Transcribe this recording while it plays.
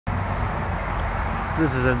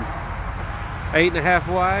This is an 8.5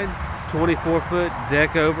 wide, 24-foot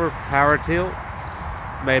deckover power tilt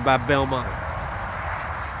made by Belmont.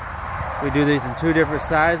 We do these in two different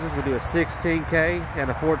sizes. We do a 16K and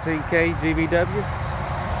a 14K GVW.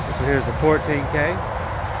 This one here's the 14K.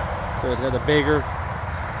 So it's got the bigger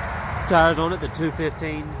tires on it, the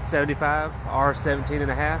 215/75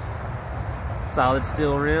 R17.5. Solid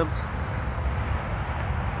steel rims.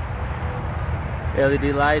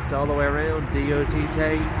 LED lights all the way around, DOT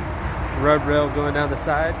tape, rub rail going down the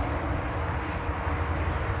side.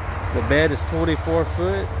 The bed is 24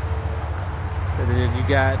 foot. And then you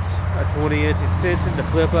got a 20-inch extension to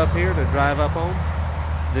flip up here to drive up on.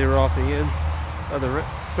 Zero off the end of the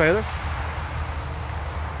trailer.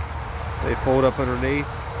 They fold up underneath.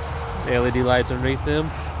 LED lights underneath them.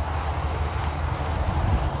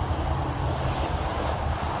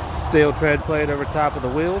 Steel tread plate over top of the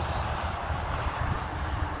wheels.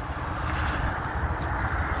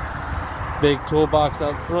 Big toolbox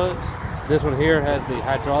up front. This one here has the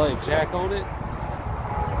hydraulic jack on it.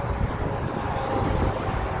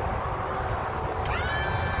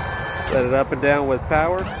 Set it up and down with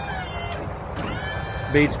power.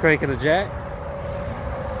 Beats cranking a jack.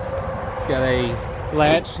 Got a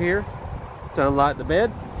latch here to unlock the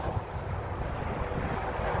bed.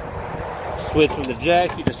 Switch from the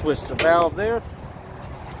jack, you just switch the valve there.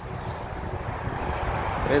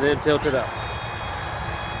 And then tilt it up.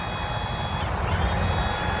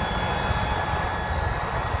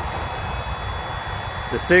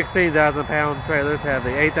 The 16,000-pound trailers have the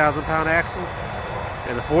 8,000-pound axles,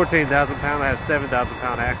 and the 14,000-pound have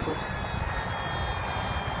 7,000-pound axles.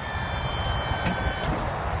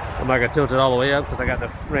 I'm not going to tilt it all the way up because I got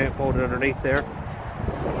the ramp folded underneath there.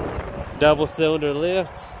 Double cylinder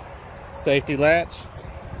lift, safety latch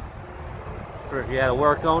for if you had to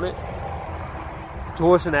work on it.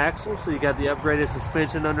 Torsion axle, so you got the upgraded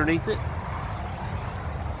suspension underneath it.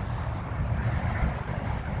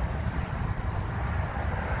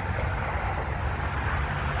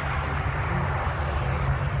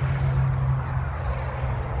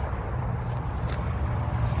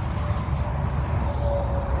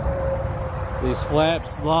 These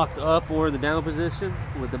flaps lock up or in the down position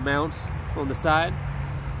with the mounts on the side.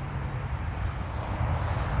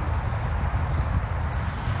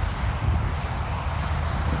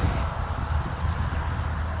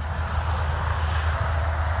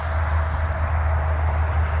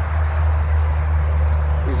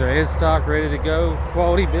 These are in stock, ready to go,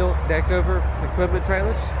 quality built deckover equipment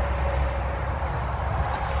trailers.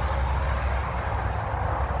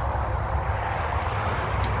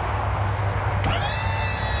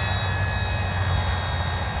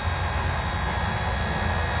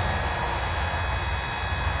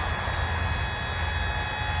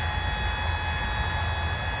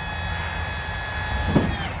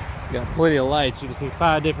 Got plenty of lights. You can see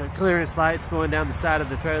 5 different clearance lights going down the side of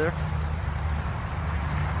the trailer.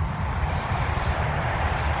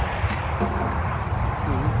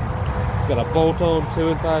 It's got a bolt-on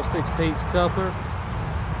 2 5/16 coupler,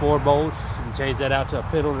 4 bolts. You can change that out to a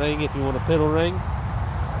pedal ring if you want a pedal ring.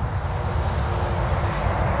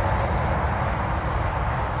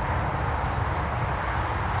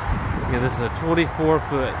 Again, this is a 24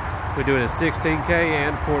 foot. We do it in 16K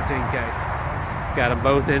and 14K. Got them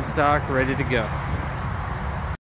both in stock, ready to go.